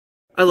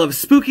I love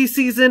spooky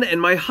season, and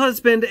my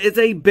husband is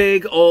a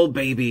big old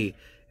baby.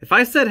 If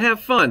I said have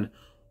fun,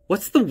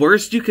 what's the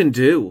worst you can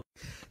do?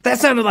 That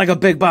sounded like a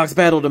big box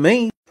battle to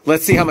me.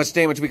 Let's see how much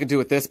damage we can do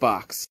with this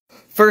box.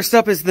 First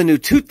up is the new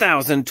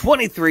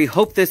 2023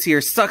 Hope This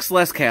Year Sucks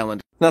Less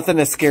calendar. Nothing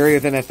is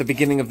scarier than at the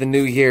beginning of the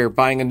new year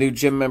buying a new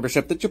gym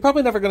membership that you're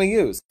probably never going to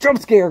use. Jump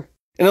scare!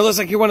 And it looks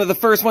like you're one of the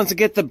first ones to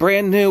get the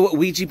brand new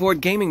Ouija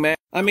board gaming mat.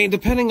 I mean,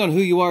 depending on who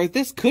you are,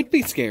 this could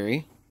be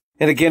scary.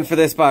 And again, for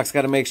this box,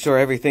 gotta make sure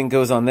everything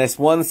goes on this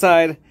one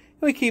side, and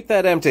we keep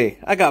that empty.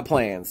 I got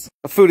plans.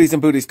 A Foodies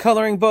and Booties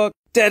coloring book,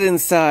 dead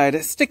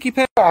inside, sticky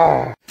pen.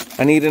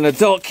 I need an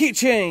adult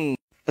keychain.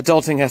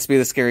 Adulting has to be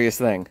the scariest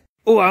thing.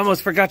 Oh, I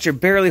almost forgot your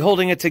barely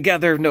holding it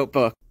together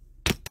notebook.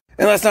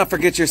 And let's not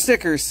forget your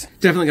stickers.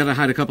 Definitely gotta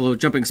hide a couple of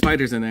jumping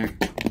spiders in there.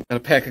 Gotta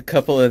pack a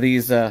couple of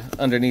these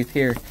underneath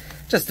here,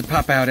 just to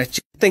pop out at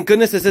you. Thank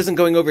goodness this isn't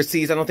going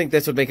overseas. I don't think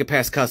this would make it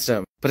past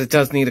custom. But it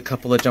does need a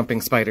couple of jumping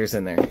spiders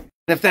in there.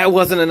 And if that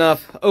wasn't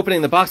enough,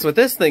 opening the box with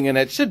this thing in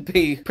it should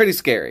be pretty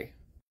scary.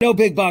 No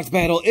big box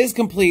battle is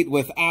complete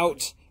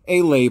without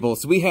a label.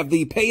 So we have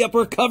the Pay Up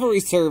Recovery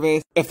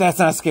Service. If that's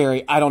not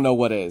scary, I don't know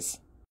what is.